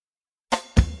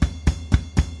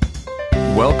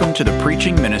welcome to the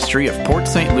preaching ministry of Port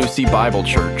St. Lucie Bible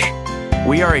Church.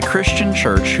 We are a Christian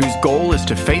church whose goal is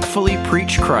to faithfully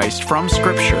preach Christ from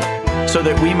Scripture so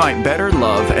that we might better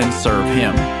love and serve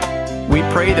Him. We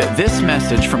pray that this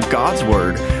message from God's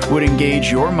Word would engage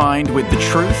your mind with the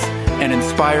truth and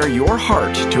inspire your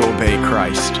heart to obey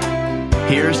Christ.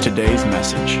 Here's today's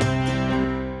message.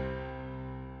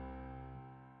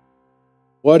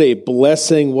 What a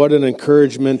blessing, what an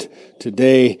encouragement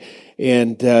today.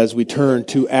 And as we turn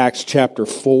to Acts chapter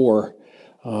 4,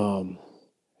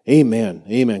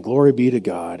 amen. Glory be to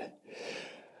God.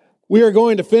 We are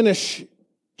going to finish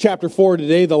chapter 4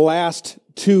 today, the last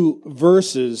two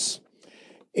verses.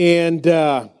 And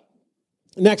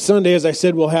next Sunday, as I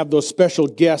said, we'll have those special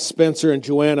guests, Spencer and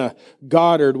Joanna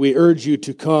Goddard. We urge you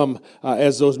to come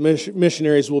as those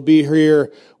missionaries will be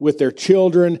here with their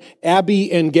children,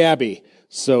 Abby and Gabby.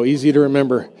 So easy to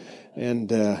remember,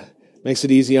 and makes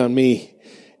it easy on me.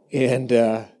 And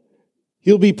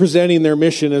he'll be presenting their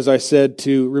mission, as I said,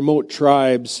 to remote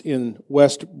tribes in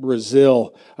West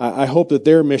Brazil. I hope that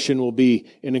their mission will be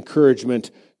an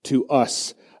encouragement to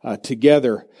us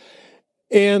together.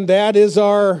 And that is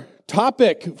our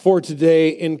topic for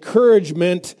today,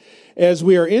 encouragement, as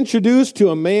we are introduced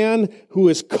to a man who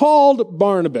is called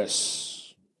Barnabas.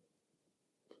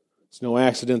 It's no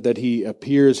accident that he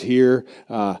appears here.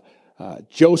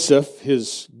 Joseph,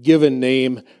 his given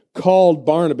name, called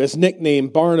Barnabas,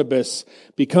 nicknamed Barnabas,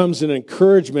 becomes an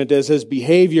encouragement as his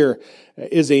behavior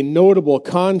is a notable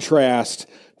contrast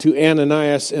to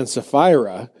Ananias and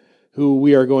Sapphira, who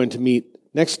we are going to meet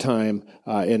next time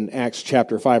in Acts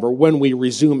chapter 5, or when we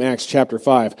resume Acts chapter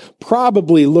 5.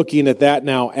 Probably looking at that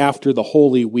now after the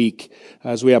Holy Week,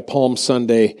 as we have Palm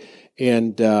Sunday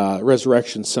and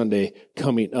Resurrection Sunday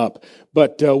coming up.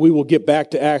 But we will get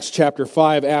back to Acts chapter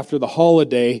 5 after the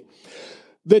holiday.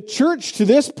 The church to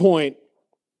this point,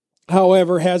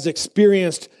 however, has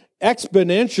experienced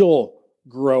exponential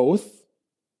growth.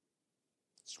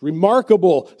 It's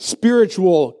remarkable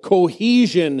spiritual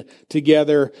cohesion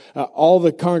together. All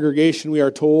the congregation, we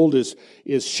are told, is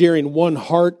sharing one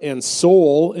heart and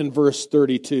soul in verse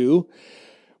 32.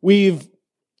 We've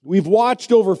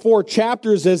watched over 4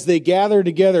 chapters as they gather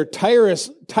together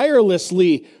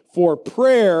tirelessly for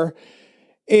prayer.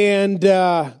 And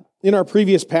in our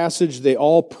previous passage, they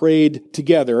all prayed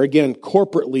together. Again,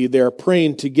 corporately, they're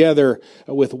praying together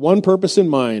with one purpose in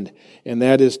mind, and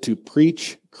that is to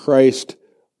preach Christ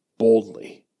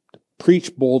boldly. To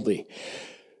preach boldly.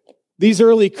 These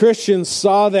early Christians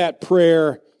saw that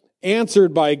prayer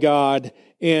answered by God,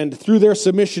 and through their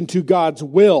submission to God's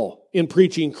will in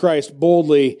preaching Christ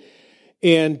boldly,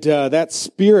 and that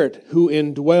Spirit who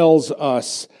indwells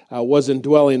us was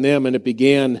indwelling them, and it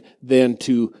began then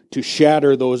to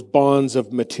shatter those bonds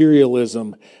of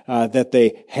materialism that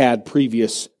they had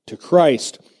previous to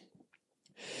Christ.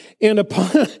 And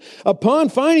upon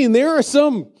finding there are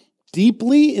some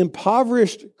deeply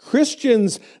impoverished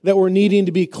Christians that were needing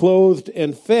to be clothed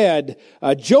and fed,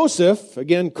 Joseph,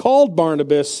 again called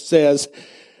Barnabas, says,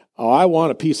 I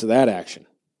want a piece of that action.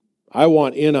 I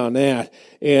want in on that.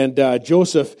 And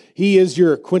Joseph, he is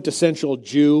your quintessential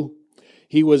Jew.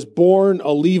 He was born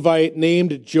a Levite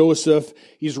named Joseph.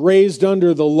 He's raised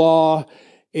under the law,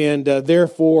 and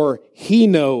therefore he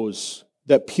knows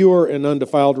that pure and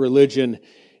undefiled religion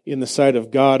in the sight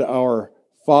of God our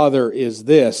Father is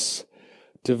this: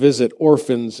 to visit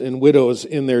orphans and widows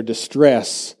in their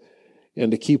distress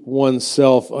and to keep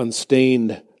oneself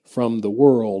unstained from the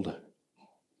world.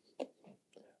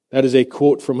 That is a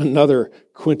quote from another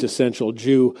quintessential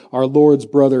Jew, our Lord's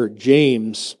brother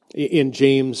James, in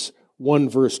James 1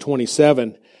 verse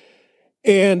 27.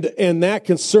 And that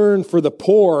concern for the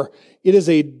poor, it is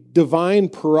a divine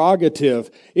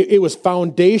prerogative. It was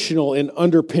foundational in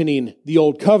underpinning the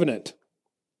Old Covenant.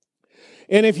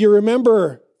 And if you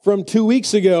remember from 2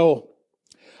 weeks ago,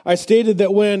 I stated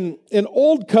that when an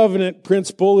Old Covenant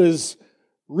principle is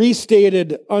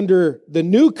restated under the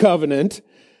New Covenant,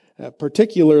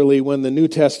 particularly when the New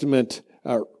Testament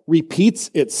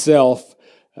repeats itself,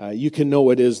 you can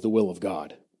know it is the will of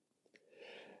God.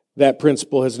 That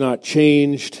principle has not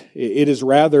changed. It is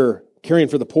rather, caring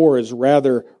for the poor is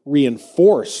rather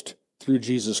reinforced through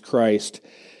Jesus Christ.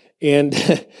 And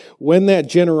when that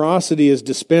generosity is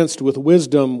dispensed with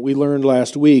wisdom, we learned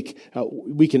last week,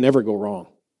 we can never go wrong.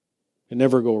 Can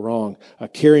never go wrong.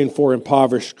 Caring for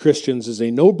impoverished Christians is a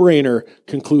no-brainer,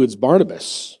 concludes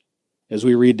Barnabas, as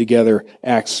we read together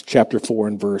Acts chapter 4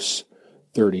 and verse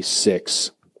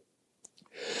 36.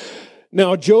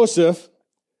 Now Joseph,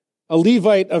 a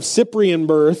Levite of Cyprian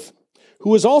birth, who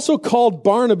was also called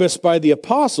Barnabas by the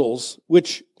apostles,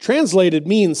 which translated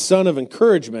means son of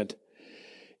encouragement,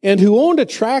 and who owned a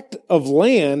tract of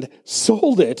land,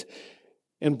 sold it,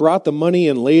 and brought the money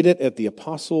and laid it at the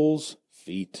apostles'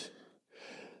 feet.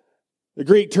 The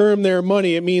Greek term there,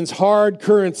 money, it means hard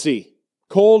currency,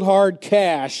 cold hard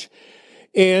cash.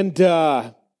 And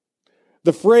the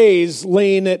phrase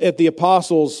laying it at the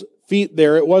apostles' feet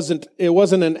there, it wasn't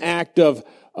an act of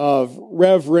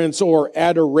reverence or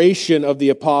adoration of the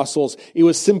apostles. It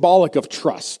was symbolic of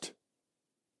trust.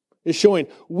 It's showing,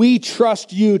 we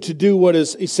trust you to do what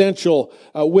is essential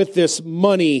with this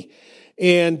money.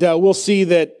 And we'll see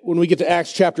that when we get to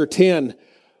Acts chapter 10,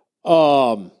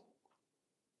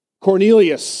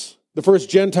 Cornelius, the first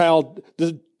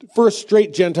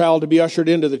straight Gentile to be ushered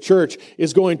into the church,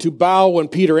 is going to bow when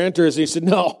Peter enters. And he said,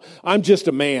 no, I'm just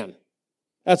a man.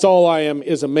 That's all I am,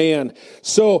 is a man.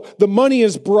 So the money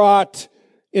is brought,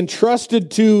 entrusted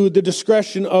to the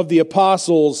discretion of the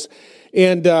apostles.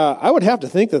 And I would have to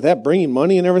think that bringing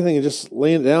money and everything and just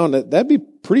laying it down, that'd be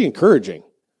pretty encouraging.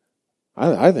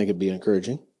 I think it'd be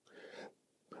encouraging.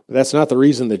 But that's not the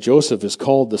reason that Joseph is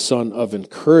called the son of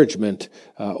encouragement,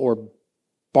 or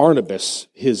Barnabas,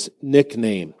 his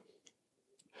nickname.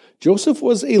 Joseph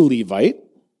was a Levite.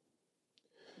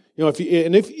 You know,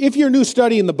 if you're new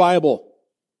studying the Bible,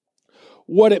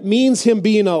 what it means him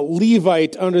being a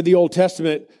Levite under the Old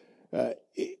Testament,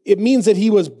 it means that he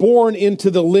was born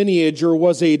into the lineage or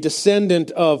was a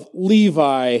descendant of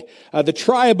Levi, the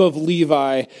tribe of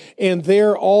Levi, and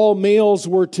there all males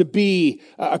were to be,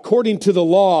 according to the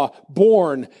law,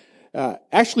 born,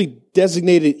 actually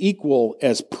designated equal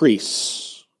as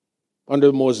priests under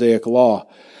the Mosaic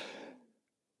law.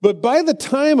 But by the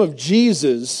time of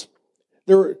Jesus,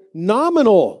 there were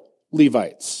nominal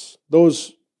Levites,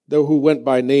 those who went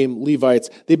by name Levites.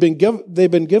 They've been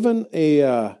given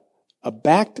a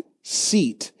backed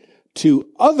seat to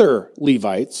other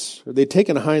Levites, or they'd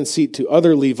taken a hind seat to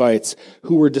other Levites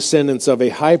who were descendants of a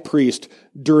high priest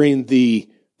during the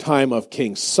time of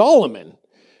King Solomon.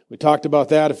 We talked about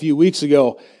that a few weeks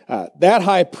ago. That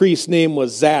high priest's name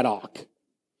was Zadok.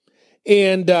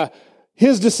 And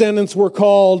his descendants were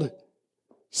called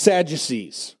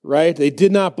Sadducees, right? They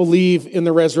did not believe in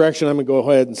the resurrection. I'm going to go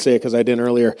ahead and say it because I didn't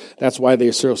earlier. That's why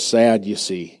they're so sad, you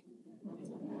see.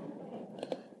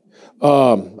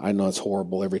 I know it's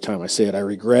horrible every time I say it. I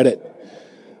regret it.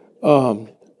 But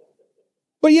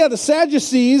yeah, the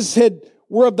Sadducees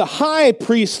were of the high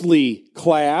priestly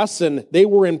class, and they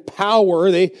were in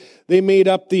power. They made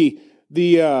up the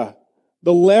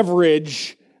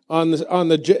leverage on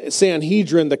the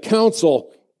Sanhedrin, the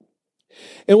council.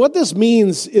 And what this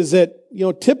means is that,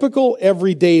 typical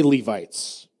everyday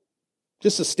Levites,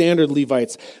 just the standard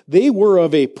Levites, they were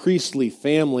of a priestly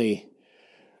family,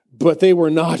 but they were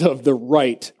not of the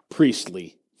right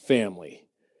priestly family.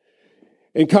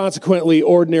 And consequently,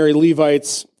 ordinary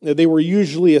Levites, they were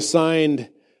usually assigned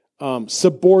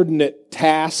subordinate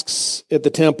tasks at the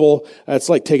temple. It's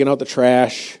like taking out the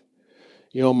trash,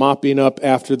 mopping up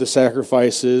after the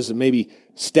sacrifices, and maybe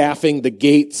staffing the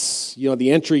gates,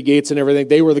 the entry gates and everything.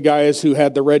 They were the guys who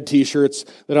had the red t-shirts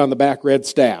that on the back read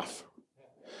staff.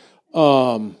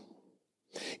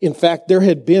 In fact,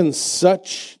 there'd been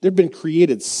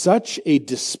created such a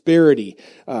disparity,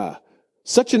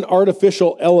 such an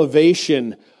artificial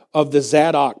elevation of the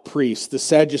Zadok priests, the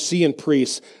Sadducean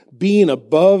priests, being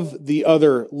above the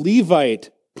other Levite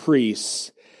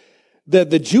priests, that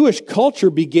the Jewish culture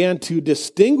began to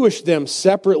distinguish them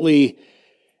separately,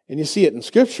 and you see it in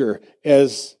Scripture,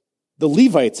 as the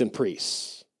Levites and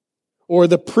priests, or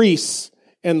the priests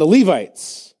and the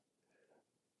Levites.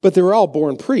 But they were all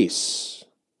born priests.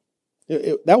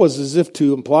 That was as if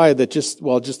to imply that just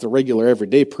the regular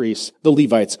everyday priests, the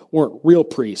Levites, weren't real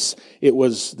priests. It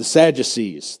was the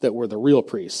Sadducees that were the real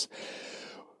priests.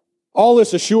 All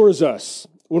this assures us,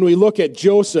 when we look at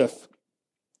Joseph,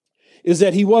 is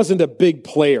that he wasn't a big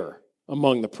player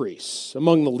among the priests,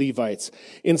 among the Levites.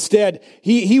 Instead,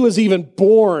 he was even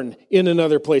born in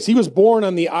another place. He was born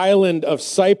on the island of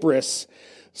Cyprus,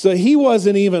 so he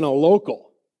wasn't even a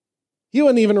local. He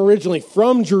wasn't even originally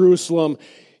from Jerusalem.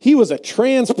 He was a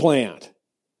transplant.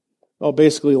 Well,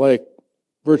 basically like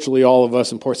virtually all of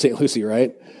us in Port St. Lucie,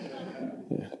 right?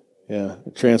 Yeah,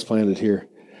 transplanted here.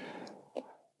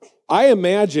 I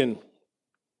imagine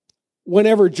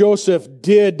whenever Joseph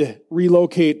did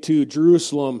relocate to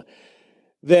Jerusalem,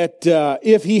 that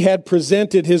if he had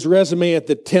presented his resume at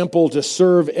the temple to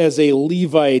serve as a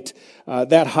Levite,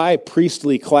 that high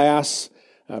priestly class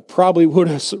probably would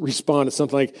have responded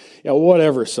something like, yeah,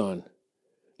 whatever, son.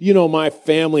 My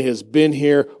family has been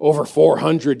here over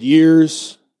 400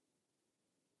 years.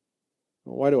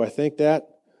 Why do I think that?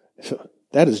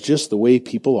 That is just the way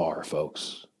people are,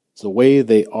 folks. It's the way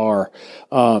they are.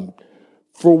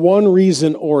 for one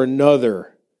reason or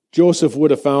another, Joseph would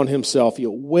have found himself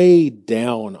way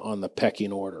down on the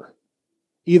pecking order.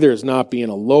 Either as not being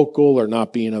a local or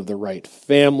not being of the right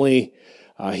family.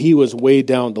 He was way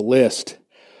down the list.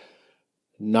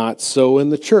 Not so in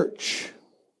the church.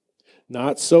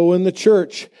 Not so in the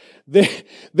church.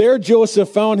 There Joseph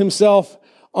found himself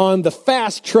on the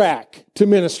fast track to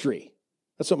ministry.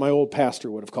 That's what my old pastor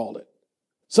would have called it.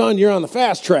 Son, you're on the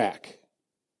fast track.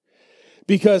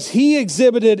 Because he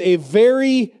exhibited a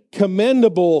very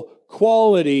commendable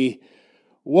quality.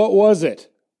 What was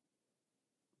it?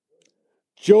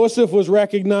 Joseph was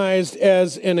recognized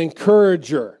as an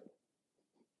encourager.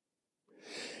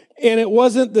 And it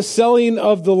wasn't the selling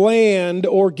of the land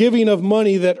or giving of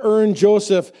money that earned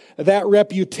Joseph that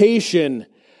reputation.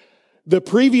 The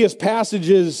previous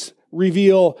passages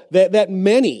reveal that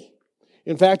many,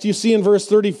 in fact, you see in verse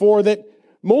 34 that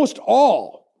most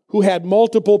all who had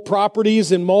multiple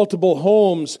properties and multiple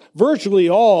homes, virtually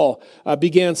all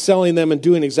began selling them and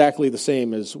doing exactly the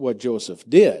same as what Joseph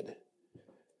did.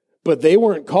 But they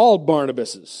weren't called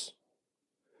Barnabases.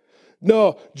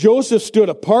 No, Joseph stood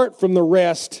apart from the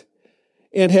rest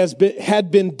and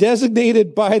had been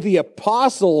designated by the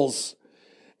apostles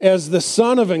as the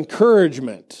son of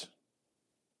encouragement.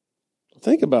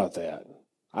 Think about that.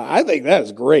 I think that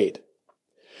is great.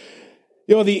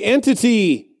 The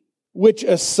entity which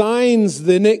assigns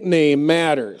the nickname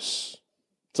matters.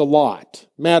 It's a lot.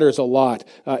 Matters a lot.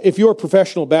 If your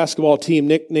professional basketball team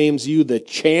nicknames you the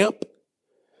champ,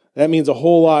 that means a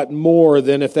whole lot more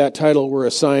than if that title were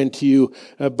assigned to you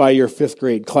by your 5th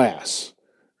grade class,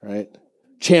 right?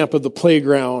 Champ of the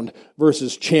playground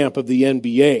versus champ of the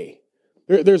NBA.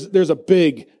 There's a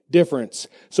big difference.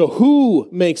 So who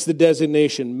makes the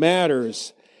designation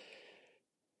matters.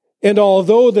 And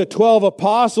although the 12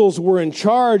 apostles were in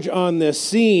charge on this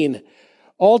scene,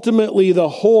 ultimately the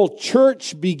whole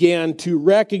church began to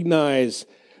recognize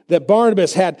that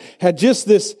Barnabas had just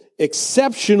this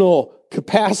exceptional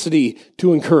capacity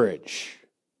to encourage.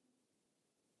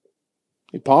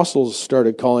 The apostles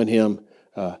started calling him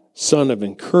son of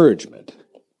encouragement.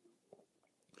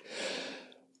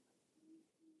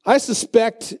 I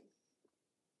suspect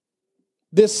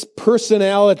this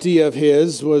personality of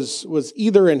his was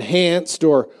either enhanced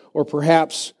or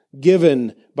perhaps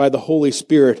given by the Holy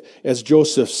Spirit as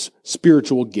Joseph's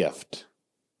spiritual gift.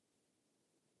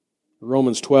 In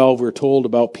Romans 12, we're told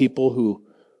about people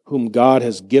whom God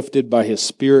has gifted by His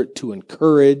Spirit to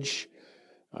encourage.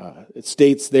 It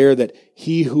states there that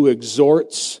he who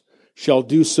exhorts shall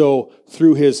do so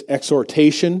through his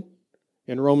exhortation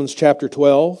in Romans chapter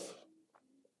 12.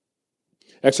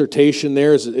 Exhortation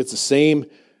there it's the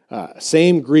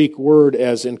same Greek word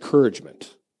as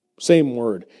encouragement. Same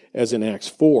word as in Acts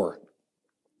 4.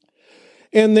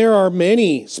 And there are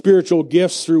many spiritual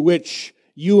gifts through which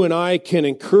you and I can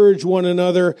encourage one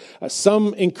another.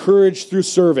 Some encourage through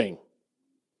serving.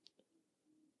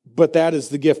 But that is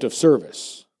the gift of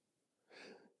service.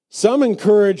 Some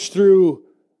encourage through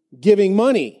giving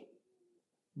money.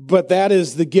 But that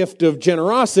is the gift of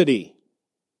generosity.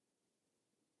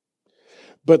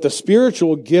 But the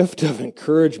spiritual gift of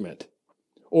encouragement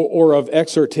or of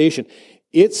exhortation,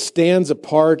 it stands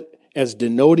apart as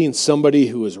denoting somebody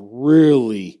who is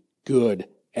really good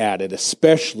at it,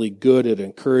 especially good at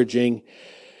encouraging.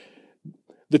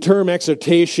 The term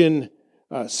exhortation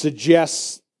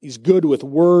suggests he's good with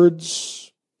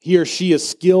words. He or she is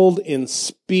skilled in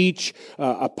speech,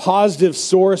 a positive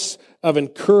source of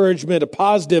encouragement, a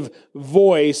positive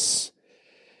voice.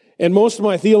 And most of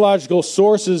my theological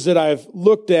sources that I've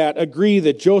looked at agree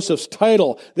that Joseph's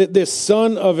title, that this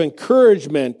son of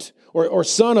encouragement or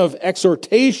son of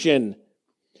exhortation,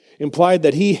 implied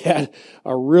that he had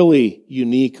a really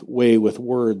unique way with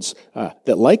words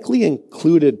that likely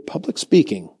included public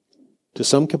speaking to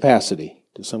some capacity.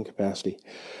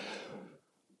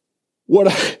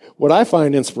 What I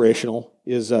find inspirational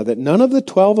is that none of the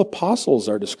 12 apostles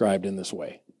are described in this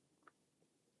way.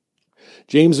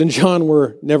 James and John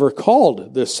were never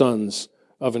called the sons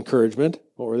of encouragement.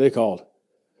 What were they called?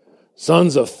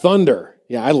 Sons of thunder.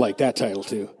 Yeah, I like that title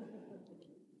too.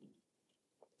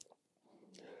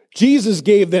 Jesus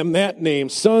gave them that name,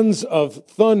 sons of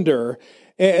thunder.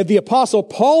 The apostle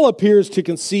Paul appears to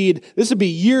concede, this would be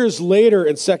years later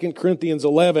in 2 Corinthians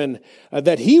 11,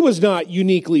 that he was not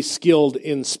uniquely skilled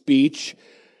in speech,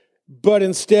 but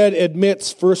instead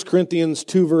admits 1 Corinthians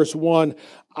 2 verse 1,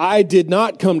 I did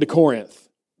not come to Corinth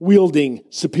wielding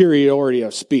superiority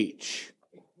of speech.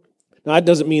 Now, that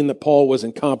doesn't mean that Paul was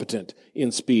incompetent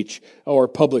in speech or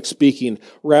public speaking.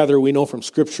 Rather, we know from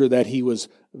Scripture that he was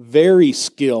very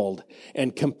skilled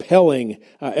and compelling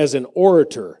as an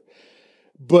orator.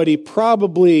 but he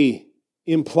probably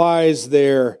implies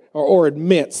there or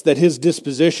admits that his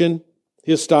disposition,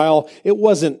 his style, it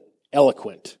wasn't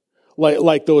eloquent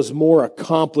like those more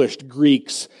accomplished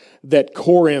Greeks that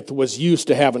Corinth was used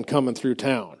to having coming through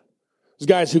town. Those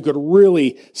guys who could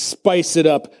really spice it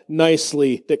up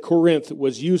nicely that Corinth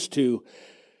was used to.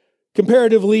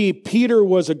 Comparatively, Peter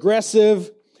was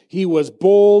aggressive. He was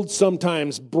bold,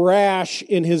 sometimes brash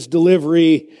in his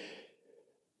delivery.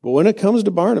 But when it comes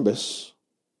to Barnabas,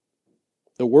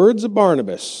 the words of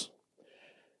Barnabas,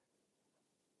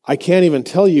 I can't even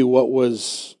tell you what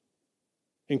was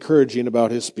encouraging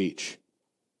about his speech.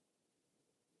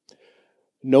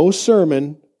 No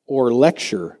sermon or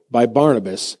lecture by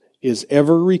Barnabas is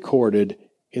ever recorded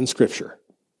in Scripture.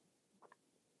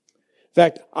 In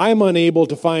fact, I'm unable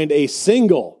to find a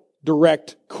single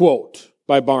direct quote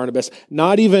by Barnabas,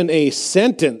 not even a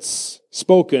sentence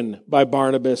spoken by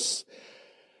Barnabas.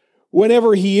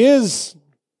 Whenever he is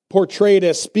portrayed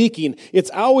as speaking, it's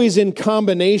always in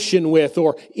combination with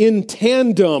or in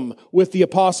tandem with the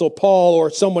Apostle Paul or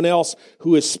someone else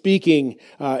who is speaking.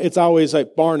 It's always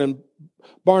like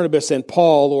Barnabas and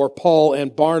Paul, or Paul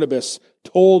and Barnabas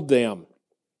told them.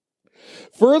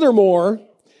 Furthermore,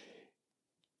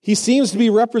 he seems to be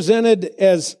represented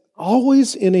as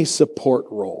always in a support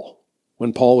role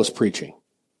when Paul was preaching.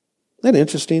 Isn't that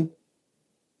interesting?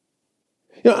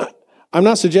 I'm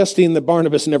not suggesting that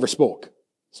Barnabas never spoke.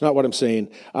 It's not what I'm saying.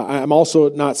 I'm also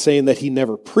not saying that he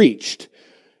never preached.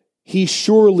 He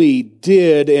surely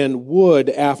did and would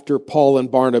after Paul and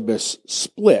Barnabas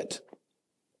split.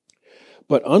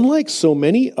 But unlike so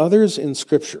many others in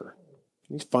Scripture,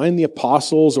 you find the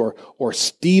apostles or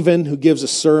Stephen who gives a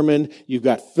sermon. You've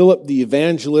got Philip the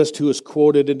evangelist who is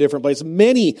quoted in different places.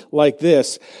 Many like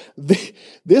this.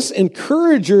 This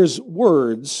encourager's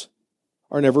words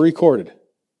are never recorded.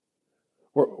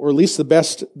 Or at least the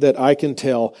best that I can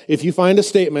tell. If you find a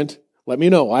statement, let me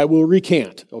know. I will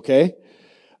recant, okay?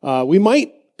 We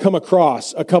might come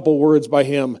across a couple words by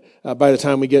him by the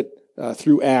time we get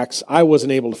through Acts. I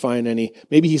wasn't able to find any.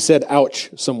 Maybe he said ouch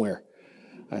somewhere.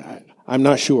 I'm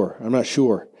not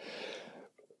sure.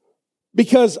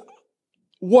 Because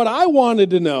what I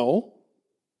wanted to know,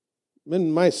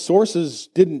 and my sources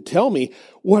didn't tell me,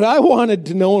 what I wanted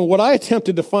to know and what I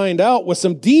attempted to find out was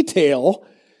some detail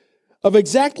of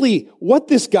exactly what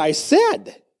this guy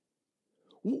said.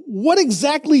 What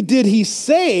exactly did he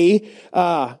say?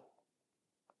 I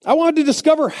wanted to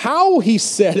discover how he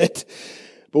said it.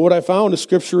 But what I found is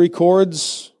Scripture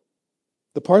records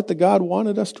the part that God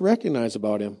wanted us to recognize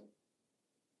about him.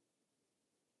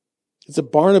 It's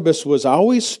that Barnabas was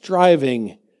always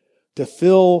striving to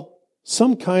fill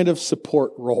some kind of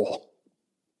support role.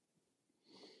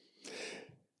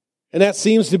 And that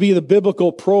seems to be the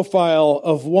biblical profile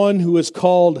of one who is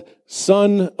called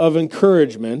son of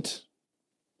encouragement.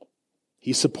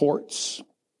 He supports.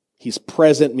 He's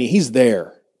present. He's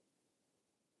there.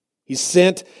 He's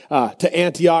sent to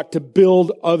Antioch to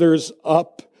build others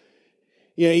up.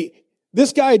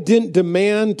 This guy didn't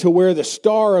demand to wear the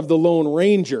star of the Lone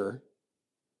Ranger.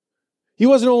 He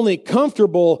wasn't only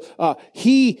comfortable,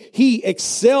 he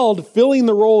excelled filling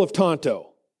the role of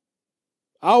Tonto.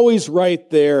 Always right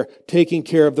there, taking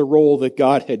care of the role that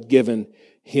God had given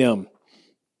him.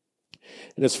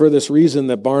 And it's for this reason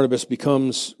that Barnabas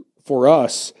becomes, for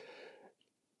us,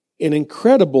 an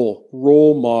incredible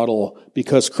role model,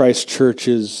 because Christ Church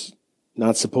is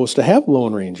not supposed to have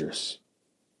Lone Rangers.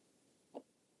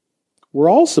 We're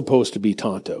all supposed to be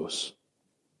Tontos.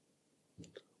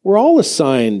 We're all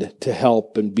assigned to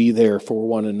help and be there for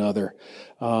one another.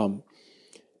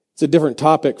 It's a different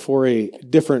topic for a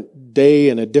different day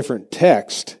and a different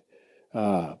text.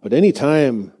 But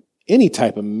anytime any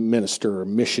type of minister or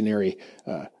missionary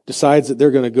decides that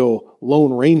they're going to go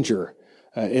Lone Ranger,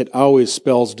 it always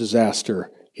spells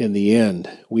disaster in the end.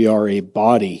 We are a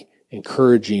body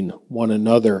encouraging one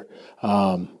another.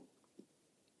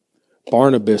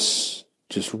 Barnabas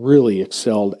just really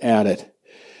excelled at it.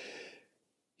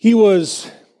 He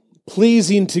was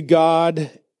pleasing to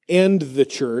God and the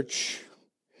church.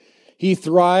 He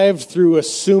thrived through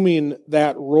assuming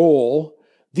that role,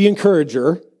 the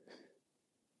encourager.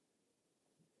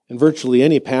 And virtually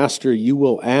any pastor you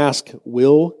will ask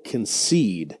will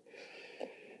concede.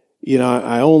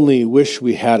 I only wish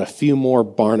we had a few more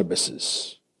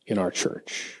Barnabases in our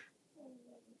church.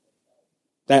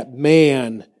 That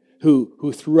man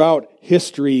who throughout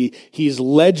history, he's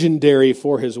legendary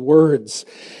for his words,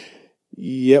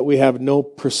 yet we have no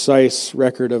precise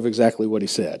record of exactly what he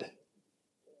said.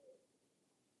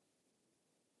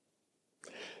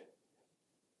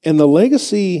 And the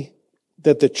legacy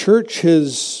that the church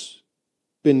has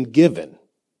been given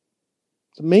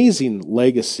It's an amazing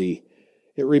legacy.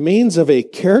 It remains of a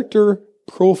character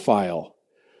profile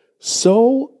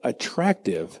so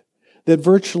attractive that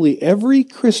virtually every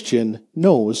Christian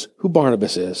knows who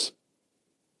Barnabas is.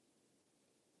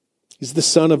 He's the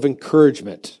son of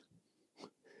encouragement,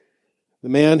 the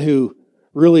man who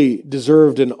really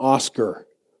deserved an Oscar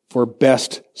for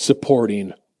Best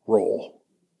Supporting Role.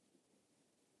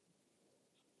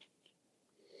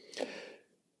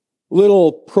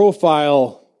 Little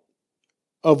profile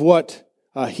of what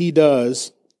he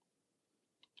does.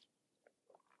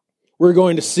 We're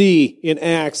going to see in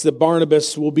Acts that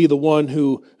Barnabas will be the one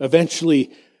who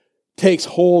eventually takes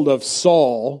hold of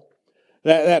Saul,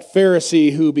 that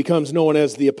Pharisee who becomes known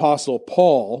as the Apostle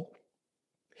Paul.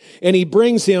 And he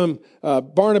brings him,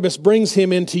 Barnabas brings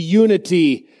him into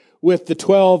unity with the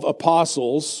 12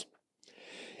 apostles.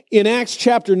 In Acts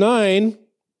chapter 9,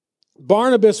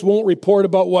 Barnabas won't report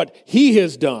about what he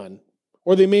has done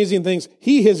or the amazing things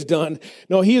he has done.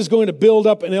 No, he is going to build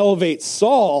up and elevate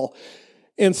Saul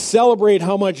and celebrate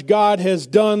how much God has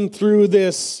done through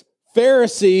this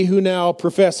Pharisee who now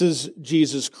professes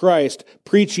Jesus Christ,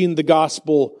 preaching the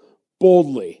gospel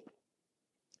boldly.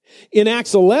 In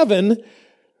Acts 11,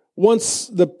 once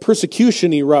the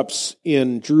persecution erupts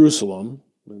in Jerusalem,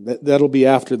 that'll be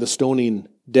after the stoning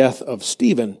death of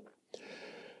Stephen,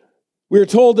 we are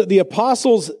told that the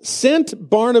apostles sent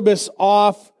Barnabas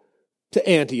off to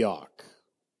Antioch.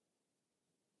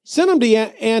 Sent him to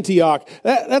Antioch.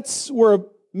 That's where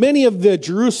many of the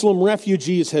Jerusalem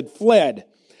refugees had fled.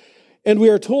 And we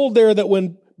are told there that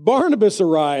when Barnabas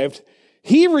arrived,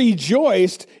 he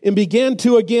rejoiced and began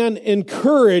to again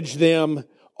encourage them,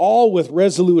 all with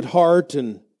resolute heart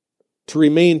and to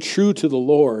remain true to the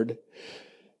Lord.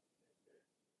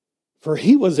 For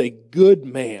he was a good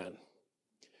man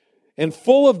and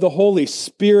full of the Holy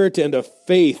Spirit and of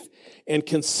faith, and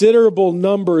considerable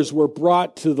numbers were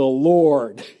brought to the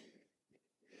Lord.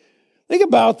 Think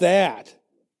about that.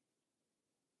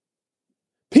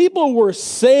 People were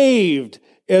saved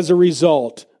as a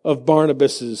result of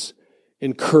Barnabas's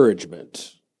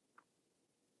encouragement.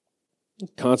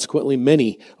 Consequently,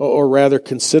 many, or rather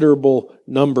considerable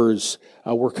numbers,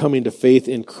 were coming to faith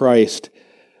in Christ.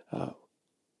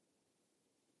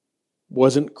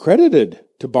 Wasn't credited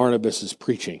to Barnabas's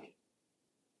preaching,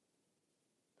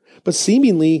 but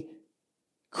seemingly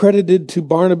credited to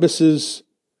Barnabas's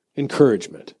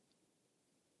encouragement.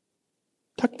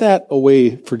 Tuck that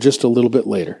away for just a little bit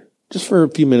later. Just for a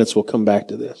few minutes, we'll come back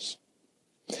to this.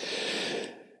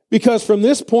 Because from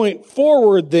this point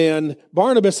forward, then,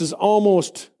 Barnabas is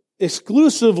almost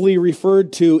exclusively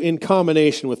referred to in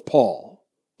combination with Paul.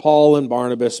 Paul and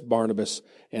Barnabas, Barnabas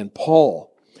and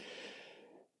Paul.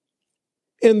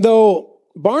 And though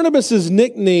Barnabas's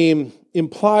nickname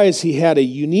implies he had a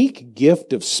unique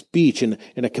gift of speech and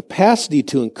a capacity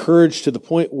to encourage to the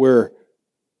point where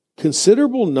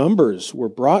considerable numbers were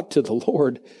brought to the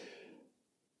Lord,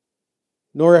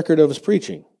 no record of his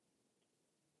preaching.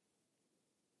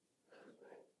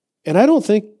 And I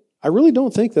really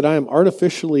don't think that I am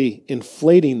artificially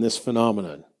inflating this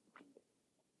phenomenon.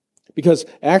 Because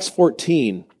Acts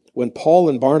 14, when Paul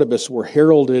and Barnabas were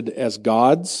heralded as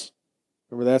gods,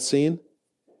 remember that scene?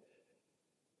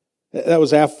 That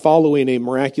was following a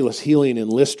miraculous healing in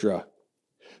Lystra.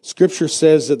 Scripture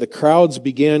says that the crowds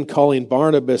began calling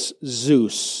Barnabas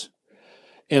Zeus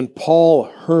and Paul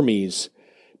Hermes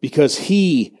because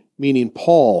he, meaning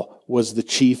Paul, was the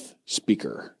chief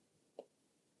speaker.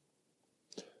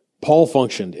 Paul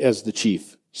functioned as the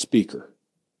chief speaker.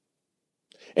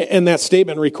 And that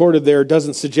statement recorded there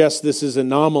doesn't suggest this is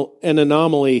an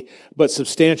anomaly, but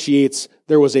substantiates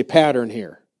there was a pattern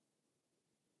here.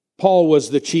 Paul was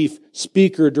the chief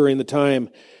speaker during the time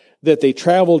that they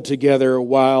traveled together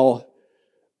while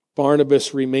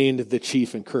Barnabas remained the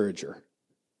chief encourager.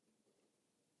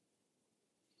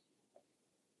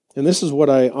 And this is what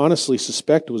I honestly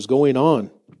suspect was going on.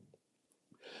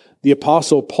 The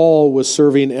Apostle Paul was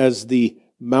serving as the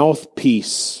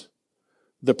mouthpiece,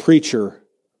 the preacher,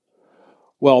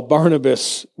 while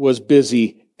Barnabas was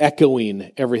busy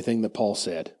echoing everything that Paul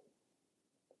said.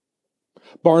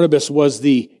 Barnabas was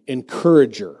the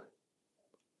encourager.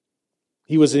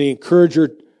 He was an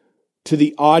encourager to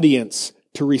the audience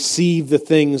to receive the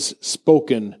things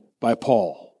spoken by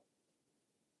Paul.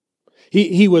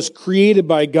 He was created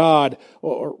by God,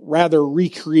 or rather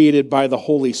recreated by the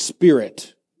Holy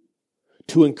Spirit,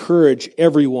 to encourage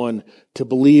everyone to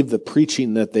believe the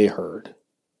preaching that they heard.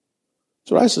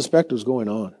 That's what I suspect was going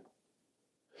on.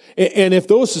 And if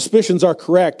those suspicions are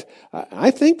correct,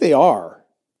 I think they are.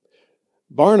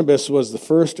 Barnabas was the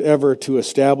first ever to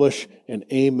establish an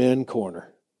amen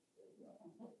corner.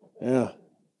 Yeah.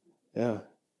 Yeah.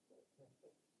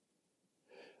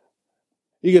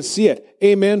 You can see it.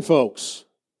 Amen, folks.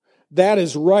 That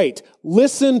is right.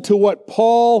 Listen to what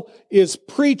Paul is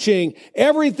preaching.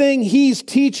 Everything he's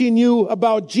teaching you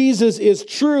about Jesus is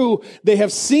true. They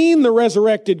have seen the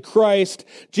resurrected Christ.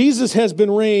 Jesus has been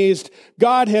raised.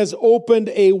 God has opened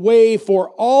a way for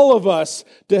all of us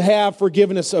to have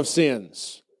forgiveness of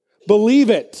sins.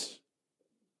 Believe it.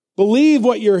 Believe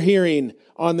what you're hearing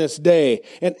on this day.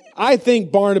 And I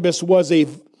think Barnabas was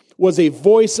a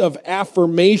voice of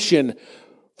affirmation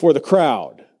for the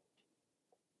crowd.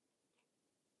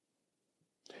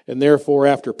 And therefore,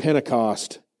 after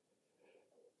Pentecost,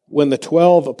 when the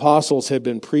 12 apostles had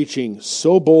been preaching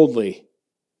so boldly,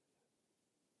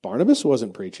 Barnabas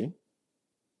wasn't preaching.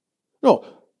 No,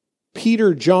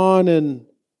 Peter, John, and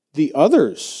the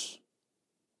others.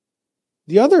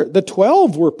 The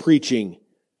 12 were preaching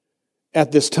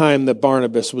at this time that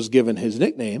Barnabas was given his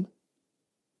nickname.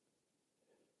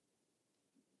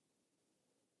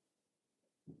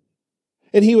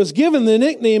 And he was given the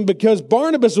nickname because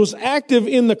Barnabas was active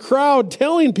in the crowd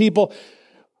telling people,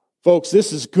 folks,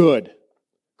 this is good.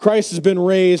 Christ has been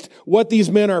raised. What these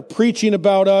men are preaching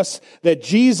about us, that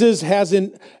Jesus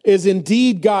is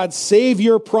indeed God's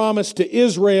Savior promised to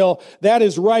Israel, that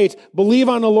is right. Believe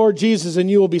on the Lord Jesus and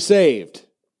you will be saved.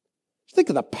 Think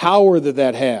of the power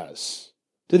that has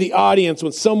to the audience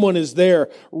when someone is there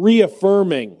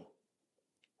reaffirming,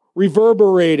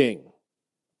 reverberating,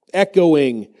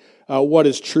 echoing what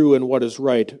is true and what is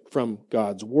right from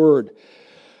God's Word.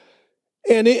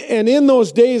 And in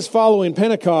those days following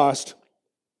Pentecost,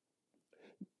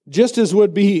 just as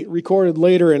would be recorded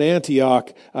later in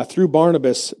Antioch, through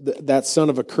Barnabas, that son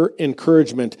of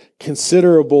encouragement,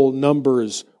 considerable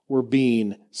numbers were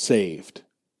being saved.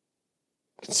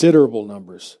 Considerable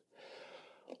numbers.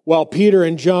 While Peter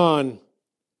and John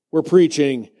were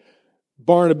preaching,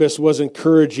 Barnabas was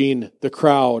encouraging the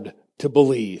crowd to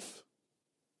believe.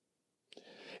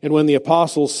 And when the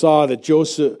apostles saw that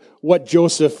what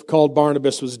Joseph called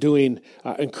Barnabas was doing,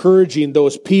 encouraging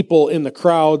those people in the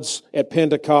crowds at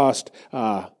Pentecost,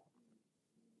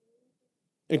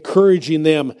 encouraging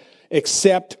them,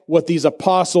 accept what these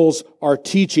apostles are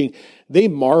teaching, they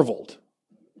marveled.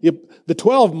 The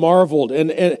 12 marveled,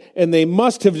 and they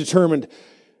must have determined,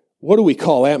 what do we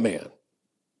call that man?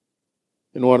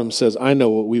 And one of them says, I know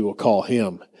what we will call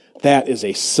him. That is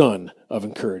a son of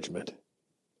encouragement.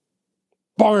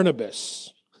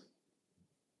 Barnabas.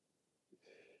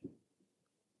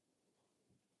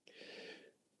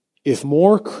 If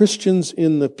more Christians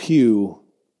in the pew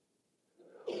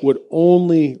would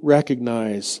only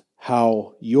recognize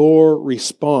how your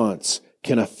response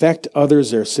can affect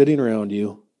others that are sitting around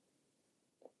you.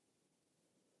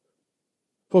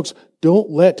 Folks, don't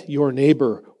let your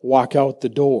neighbor walk out the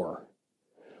door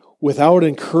without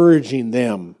encouraging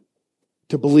them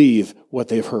to believe what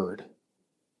they've heard.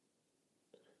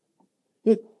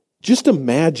 Just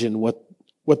imagine what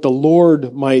the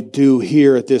Lord might do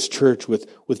here at this church with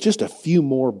just a few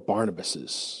more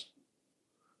Barnabases.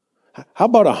 How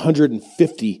about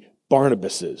 150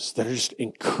 Barnabases that are just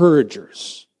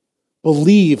encouragers?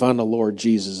 Believe on the Lord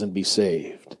Jesus and be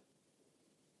saved.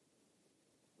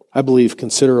 I believe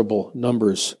considerable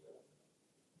numbers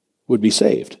would be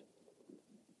saved.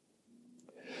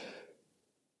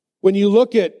 When you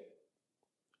look at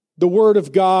the Word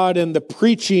of God and the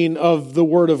preaching of the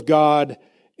Word of God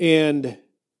and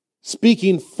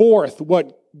speaking forth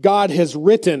what God has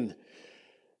written,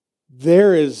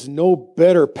 there is no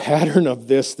better pattern of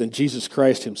this than Jesus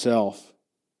Christ himself.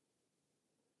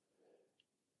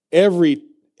 Every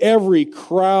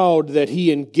crowd that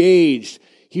he engaged,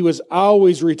 he was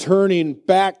always returning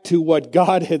back to what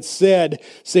God had said,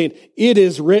 saying, it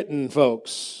is written,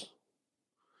 folks.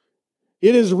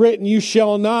 It is written, you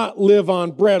shall not live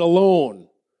on bread alone,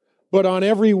 but on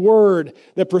every word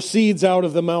that proceeds out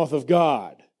of the mouth of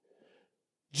God.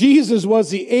 Jesus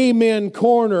was the amen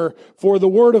corner for the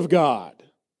Word of God,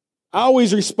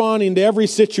 always responding to every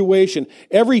situation,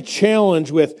 every challenge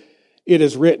with, it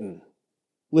is written.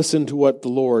 Listen to what the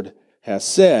Lord has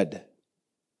said.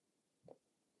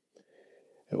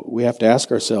 We have to ask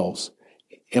ourselves,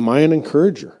 am I an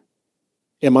encourager?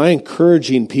 Am I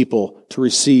encouraging people to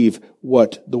receive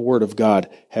what the Word of God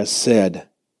has said?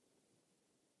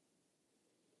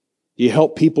 You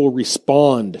help people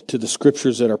respond to the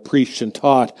Scriptures that are preached and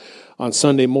taught on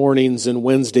Sunday mornings and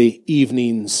Wednesday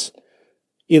evenings,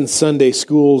 in Sunday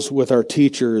schools with our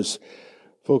teachers.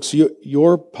 Folks,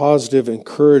 your positive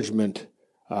encouragement,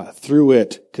 through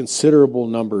it, considerable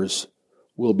numbers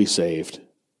will be saved.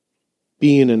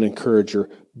 Being an encourager,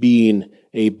 being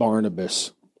a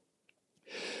Barnabas.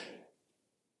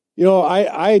 You know,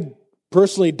 I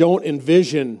personally don't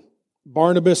envision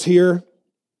Barnabas here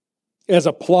as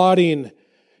applauding,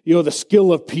 the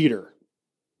skill of Peter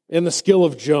and the skill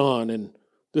of John and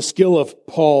the skill of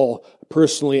Paul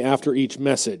personally after each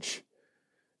message.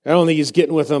 I don't think he's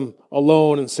getting with them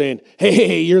alone and saying,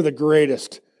 hey, you're the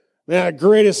greatest. Man,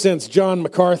 greatest since John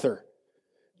MacArthur.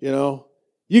 You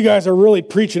guys are really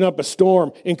preaching up a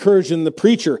storm, encouraging the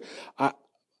preacher.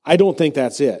 I don't think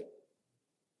that's it.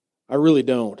 I really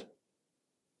don't.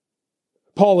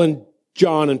 Paul and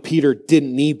John and Peter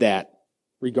didn't need that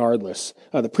regardless.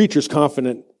 The preacher's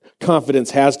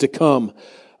confidence has to come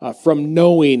from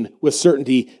knowing with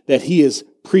certainty that he is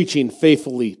preaching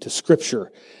faithfully to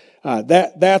Scripture.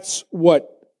 That's what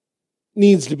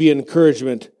needs to be an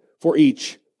encouragement for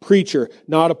each preacher,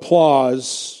 not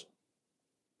applause.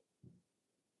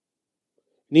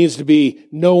 It needs to be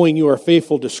knowing you are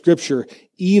faithful to Scripture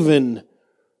even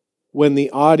when the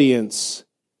audience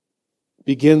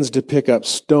begins to pick up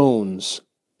stones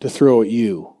to throw at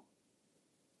you,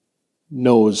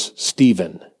 knows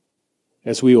Stephen,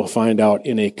 as we will find out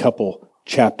in a couple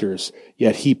chapters.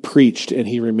 Yet he preached and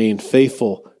he remained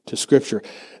faithful to Scripture.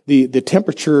 The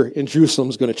temperature in Jerusalem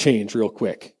is going to change real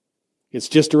quick. It's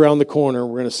just around the corner.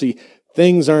 We're going to see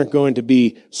things aren't going to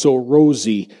be so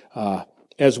rosy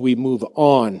as we move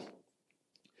on.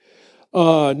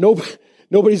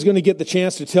 Nobody's going to get the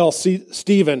chance to tell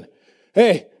Stephen,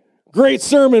 hey, great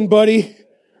sermon, buddy.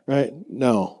 Right?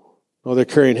 No, they're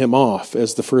carrying him off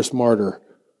as the first martyr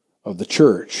of the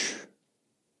church.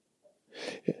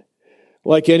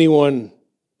 Like anyone,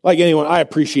 I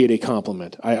appreciate a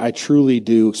compliment. I truly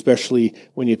do, especially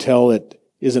when you tell it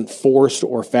isn't forced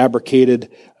or fabricated.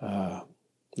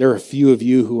 There are a few of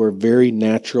you who are very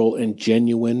natural and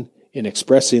genuine in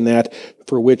expressing that,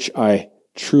 for which I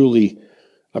truly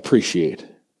appreciate.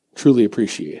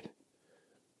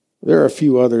 There are a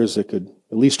few others that could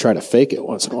at least try to fake it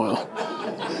once in a while.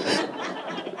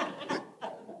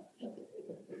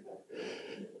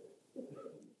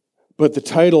 But the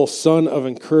title, Son of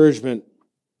Encouragement,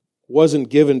 wasn't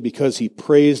given because he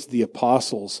praised the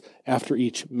apostles after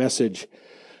each message.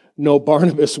 No,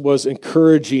 Barnabas was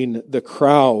encouraging the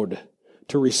crowd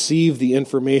to receive the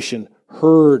information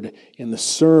heard in the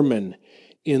sermon,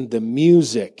 in the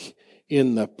music,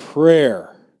 in the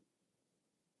prayer.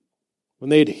 When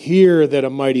they'd hear that a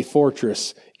mighty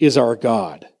fortress is our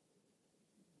God.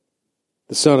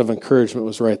 The Son of Encouragement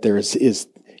was right there. Is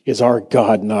our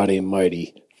God not a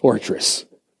mighty fortress?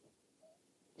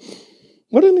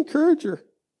 What an encourager.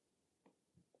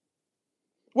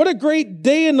 What a great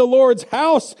day in the Lord's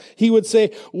house, he would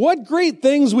say. What great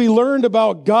things we learned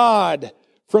about God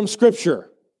from Scripture.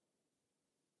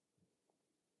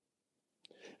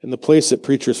 And the place that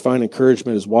preachers find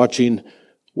encouragement is watching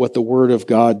what the Word of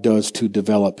God does to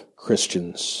develop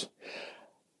Christians.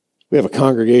 We have a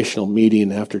congregational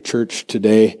meeting after church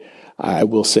today. I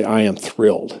will say I am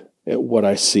thrilled at what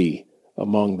I see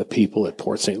among the people at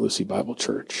Port St. Lucie Bible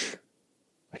Church.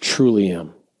 I truly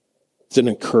am. It's an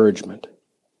encouragement.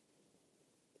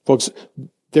 Folks,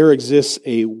 there exists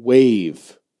a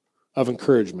wave of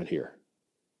encouragement here.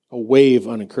 A wave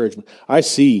of encouragement. I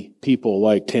see people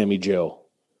like Tammy Jo,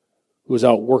 who was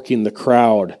out working the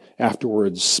crowd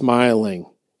afterwards, smiling,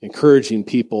 encouraging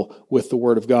people with the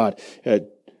Word of God.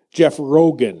 Jeff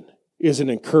Rogan is an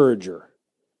encourager.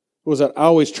 Who was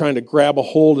always trying to grab a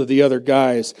hold of the other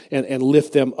guys and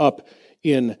lift them up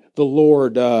in the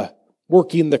Lord,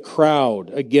 working the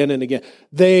crowd again and again.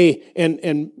 They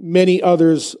and many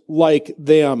others like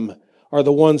them are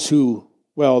the ones who,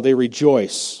 they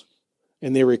rejoice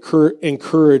and they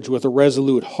encourage with a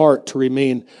resolute heart to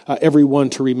remain,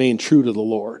 everyone to remain true to the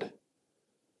Lord.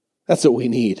 That's what we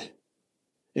need.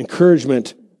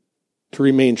 Encouragement to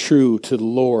remain true to the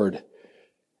Lord.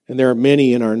 And there are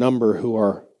many in our number who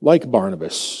are like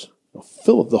Barnabas,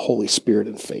 full of the Holy Spirit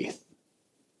and faith.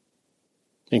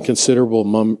 And considerable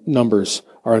numbers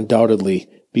are undoubtedly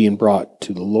being brought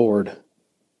to the Lord.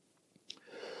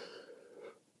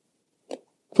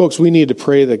 Folks, we need to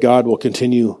pray that God will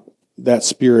continue that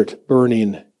spirit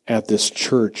burning at this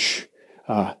church.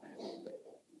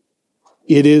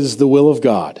 It is the will of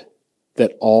God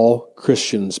that all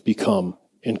Christians become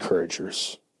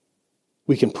encouragers.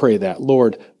 We can pray that.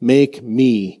 Lord, make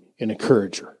me an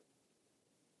encourager.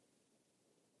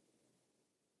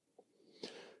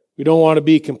 We don't want to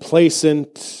be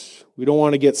complacent. We don't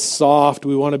want to get soft.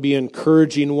 We want to be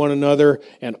encouraging one another,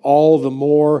 and all the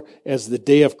more as the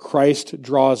day of Christ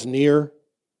draws near.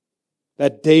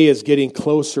 That day is getting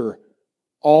closer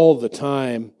all the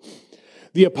time.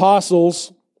 The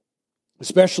apostles,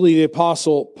 especially the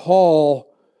apostle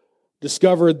Paul,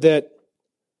 discovered that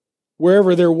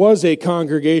wherever there was a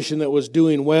congregation that was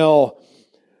doing well,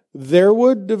 there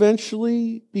would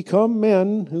eventually become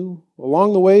men who,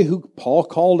 along the way, who Paul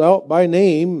called out by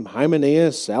name: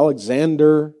 Hymenaeus,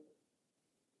 Alexander,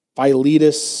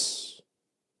 Philetus.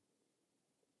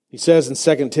 He says in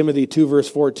 2 Timothy 2, verse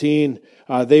 14,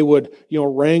 they would,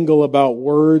 wrangle about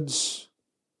words,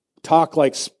 talk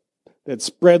that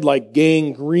spread like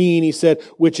gangrene, he said,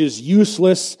 which is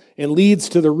useless and leads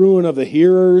to the ruin of the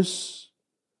hearers.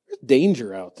 There's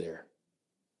danger out there.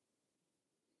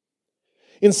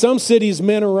 In some cities,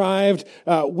 men arrived,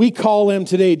 we call them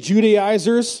today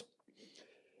Judaizers,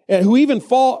 and who even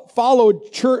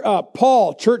followed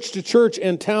Paul church to church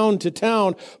and town to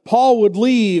town. Paul would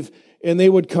leave, and they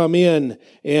would come in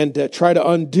and try to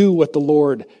undo what the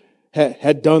Lord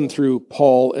had done through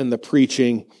Paul and the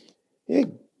preaching.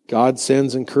 God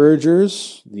sends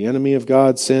encouragers, the enemy of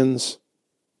God sends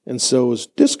and sows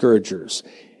discouragers.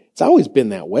 It's always been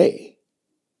that way.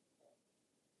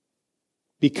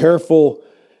 Be careful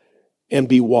and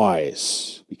be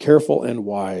wise. Be careful and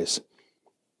wise.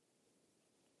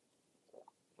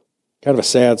 Kind of a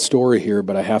sad story here,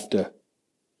 but I have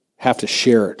to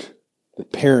share it.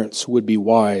 That parents would be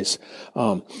wise.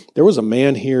 There was a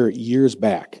man here years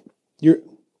back,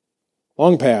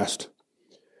 long past,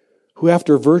 who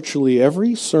after virtually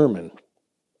every sermon,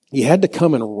 he had to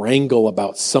come and wrangle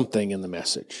about something in the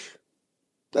message.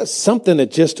 That's something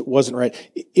that just wasn't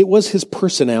right. It was his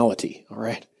personality, all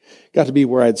right? Got to be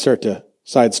where I'd start to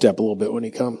sidestep a little bit when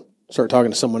he start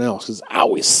talking to someone else, because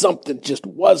always something just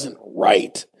wasn't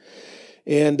right.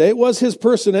 And it was his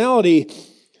personality.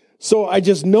 So I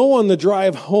just know on the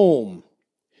drive home,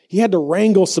 he had to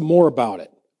wrangle some more about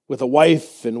it with a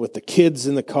wife and with the kids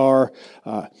in the car.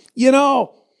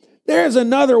 There's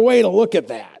another way to look at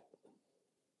that.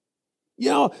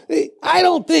 I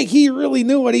don't think he really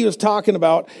knew what he was talking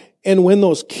about. And when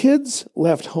those kids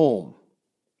left home,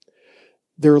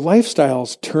 their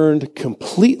lifestyles turned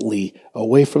completely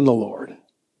away from the Lord.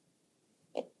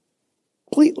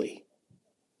 Completely.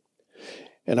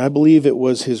 And I believe it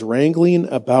was his wrangling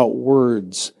about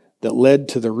words that led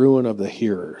to the ruin of the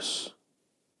hearers.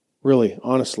 Really,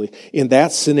 honestly. In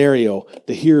that scenario,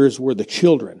 the hearers were the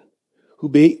children who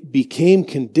became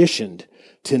conditioned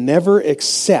to never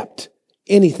accept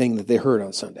anything that they heard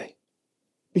on Sunday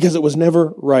because it was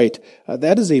never right.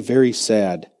 That is a very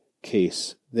sad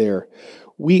case there.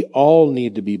 We all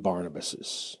need to be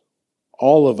Barnabases,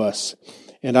 all of us.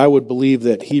 And I would believe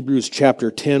that Hebrews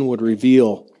chapter 10 would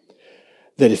reveal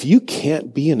that if you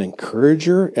can't be an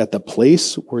encourager at the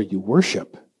place where you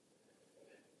worship,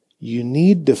 you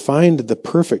need to find the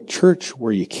perfect church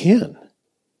where you can.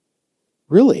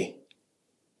 Really.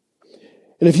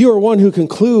 And if you are one who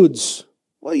concludes,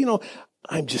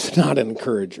 I'm just not an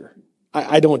encourager.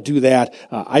 I don't do that.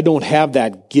 I don't have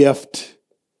that gift.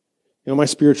 My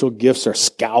spiritual gifts are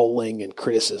scowling and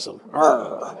criticism.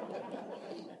 Arr!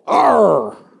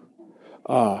 Arr!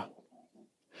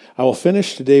 I will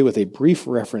finish today with a brief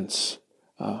reference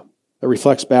that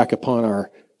reflects back upon our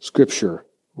scripture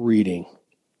reading.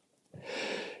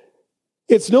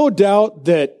 It's no doubt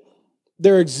that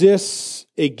there exists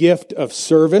a gift of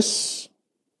service.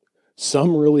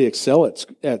 Some really excel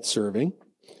at serving.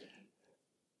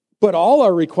 But all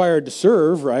are required to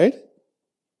serve, right?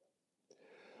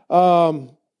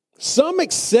 Some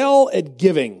excel at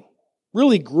giving.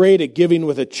 Really great at giving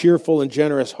with a cheerful and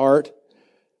generous heart.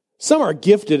 Some are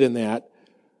gifted in that.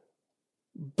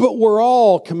 But we're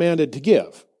all commanded to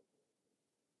give.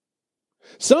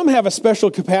 Some have a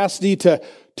special capacity to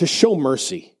show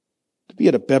mercy. To be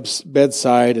at a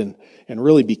bedside and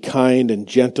really be kind and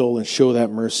gentle and show that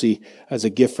mercy as a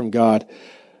gift from God.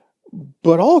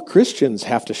 But all Christians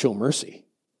have to show mercy.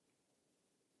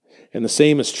 And the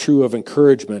same is true of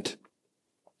encouragement.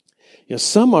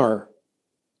 Some are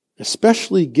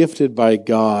especially gifted by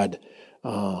God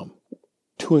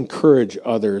to encourage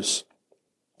others.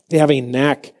 They have a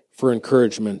knack for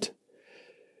encouragement.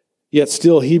 Yet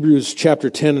still, Hebrews chapter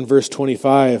 10 and verse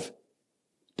 25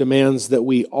 demands that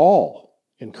we all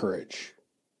encourage.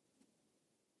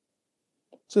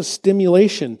 It's a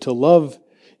stimulation to love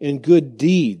and good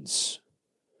deeds.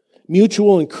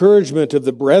 Mutual encouragement of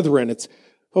the brethren.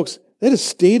 Folks, that is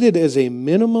stated as a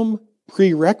minimum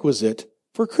prerequisite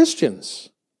for Christians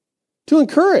to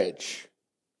encourage.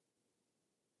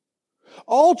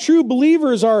 All true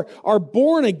believers are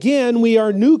born again. We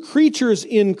are new creatures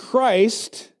in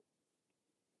Christ.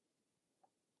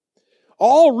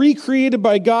 All recreated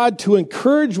by God to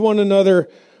encourage one another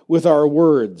with our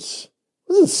words.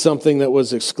 This is something that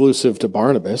was exclusive to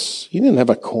Barnabas. He didn't have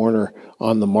a corner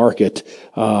on the market.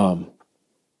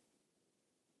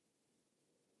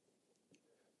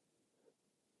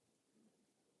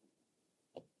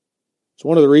 It's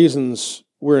one of the reasons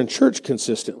we're in church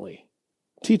consistently,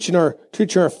 teaching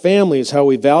our families how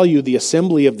we value the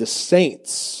assembly of the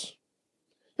saints.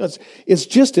 It's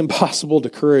just impossible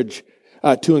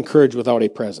to encourage without a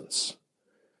presence.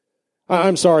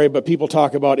 I'm sorry, but people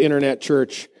talk about internet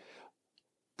church.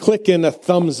 Clicking a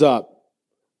thumbs up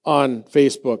on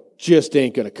Facebook just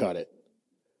ain't going to cut it.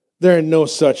 There ain't no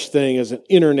such thing as an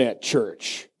internet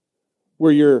church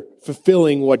where you're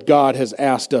fulfilling what God has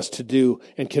asked us to do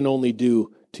and can only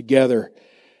do together.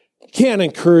 Can't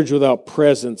encourage without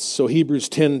presence. So Hebrews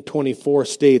 10:24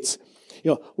 states,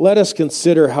 let us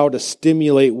consider how to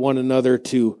stimulate one another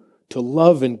to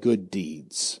love and good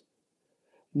deeds,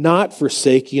 not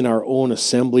forsaking our own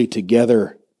assembly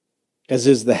together, as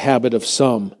is the habit of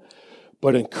some,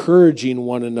 but encouraging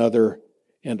one another,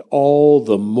 and all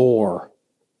the more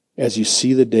as you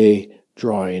see the day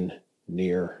drawing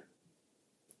near.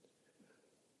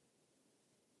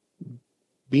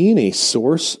 Being a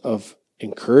source of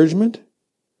encouragement,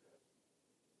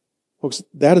 folks,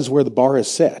 that is where the bar is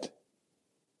set.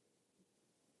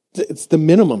 It's the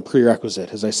minimum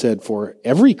prerequisite, as I said, for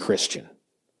every Christian.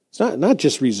 It's not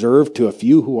just reserved to a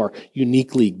few who are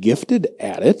uniquely gifted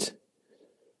at it.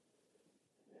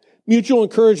 Mutual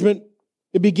encouragement,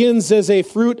 it begins as a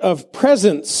fruit of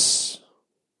presence.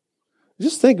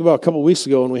 Just think about a couple of weeks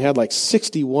ago when we had like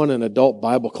 61 in adult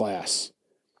Bible class.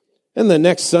 And the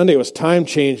next Sunday was time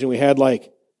change and we had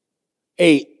like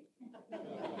 8.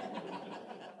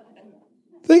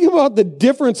 Think about the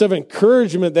difference of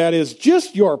encouragement that is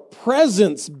just your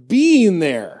presence being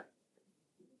there.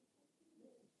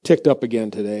 Ticked up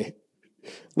again today. A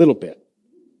little bit.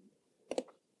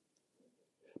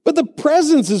 But the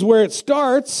presence is where it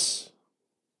starts.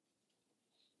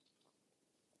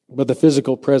 But the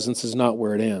physical presence is not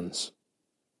where it ends.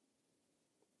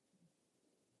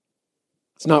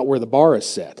 It's not where the bar is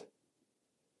set.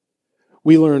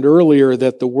 We learned earlier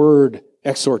that the word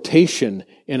exhortation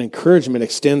and encouragement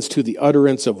extends to the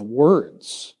utterance of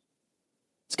words.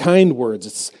 It's kind words,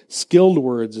 it's skilled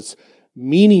words, it's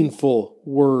meaningful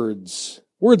words,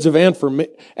 words of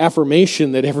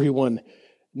affirmation that everyone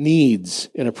needs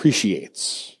and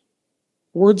appreciates.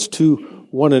 Words to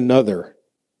one another.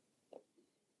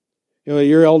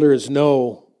 Your elders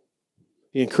know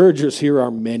the encouragers here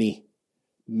are many,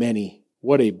 many.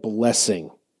 What a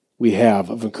blessing we have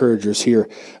of encouragers here.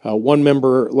 One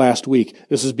member last week,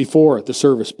 this is before the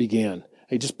service began,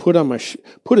 he just put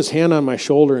his hand on my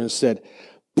shoulder and said,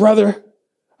 "Brother,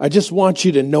 I just want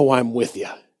you to know I'm with you."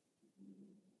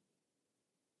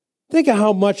 Think of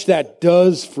how much that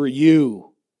does for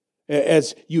you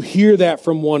as you hear that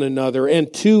from one another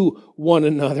and to one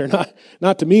another,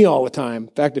 not to me all the time.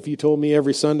 In fact, if you told me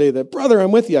every Sunday that, "Brother,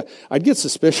 I'm with you," I'd get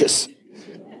suspicious.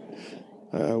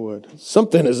 I would.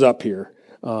 Something is up here.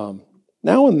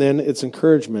 Now and then, it's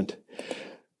encouragement.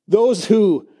 Those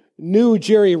who knew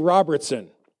Jerry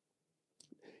Robertson,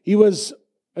 he was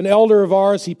an elder of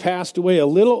ours. He passed away a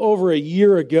little over a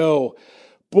year ago.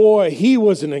 Boy, he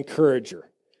was an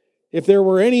encourager. If there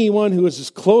were anyone who was as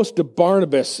close to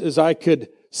Barnabas as I could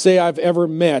say I've ever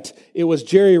met, it was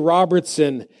Jerry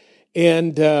Robertson.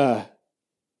 And,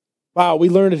 wow, we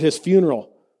learned at his funeral,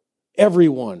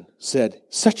 everyone said,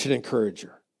 such an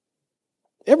encourager.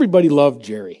 Everybody loved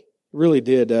Jerry. Really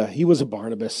did. He was a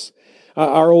Barnabas.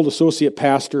 Our old associate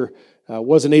pastor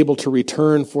wasn't able to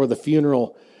return for the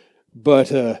funeral,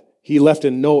 but he left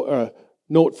a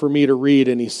note for me to read,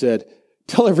 and he said,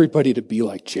 "Tell everybody to be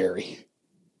like Jerry,"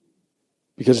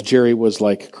 because Jerry was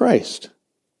like Christ.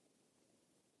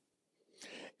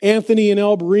 Anthony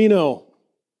Alberino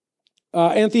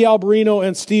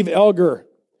and Steve Elger,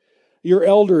 your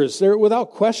elders, they're without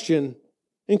question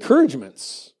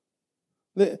encouragements.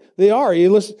 They are.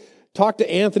 You talk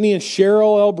to Anthony and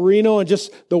Cheryl Alberino and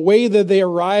just the way that they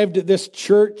arrived at this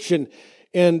church and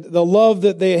the love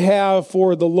that they have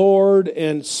for the Lord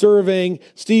and serving.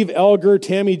 Steve Elger,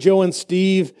 Tammy, Joe, and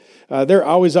Steve, they're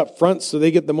always up front, so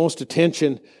they get the most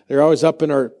attention. They're always up in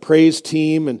our praise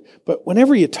team. But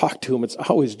whenever you talk to them, it's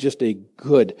always just a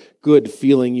good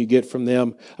feeling you get from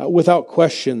them. Without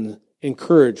question,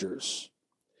 encouragers.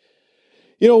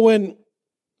 When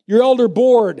your elder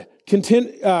board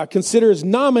considers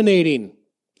nominating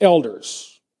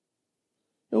elders,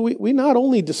 we not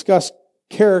only discuss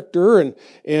character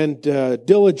and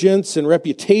diligence and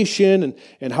reputation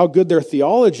and how good their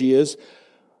theology is,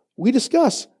 we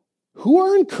discuss who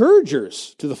are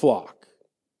encouragers to the flock.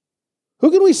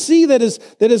 Who can we see that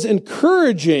is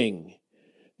encouraging?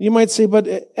 You might say, but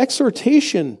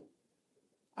exhortation,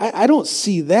 I don't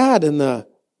see that in the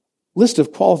list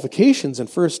of qualifications in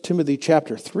 1 Timothy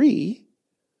chapter 3.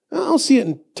 I don't see it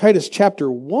in Titus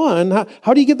chapter 1.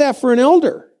 How do you get that for an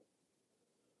elder?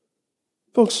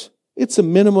 Folks, it's a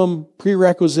minimum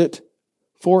prerequisite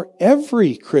for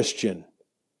every Christian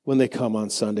when they come on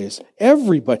Sundays.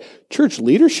 Everybody. Church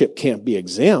leadership can't be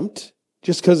exempt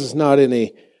just because it's not in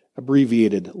a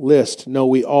abbreviated list. No,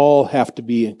 we all have to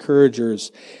be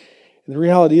encouragers. And the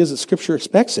reality is that Scripture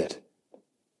expects it.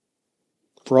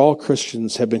 For all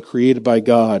Christians have been created by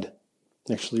God,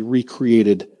 actually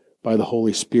recreated by the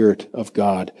Holy Spirit of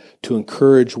God, to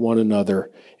encourage one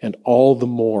another, and all the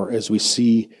more as we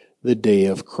see the day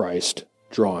of Christ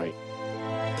drawing.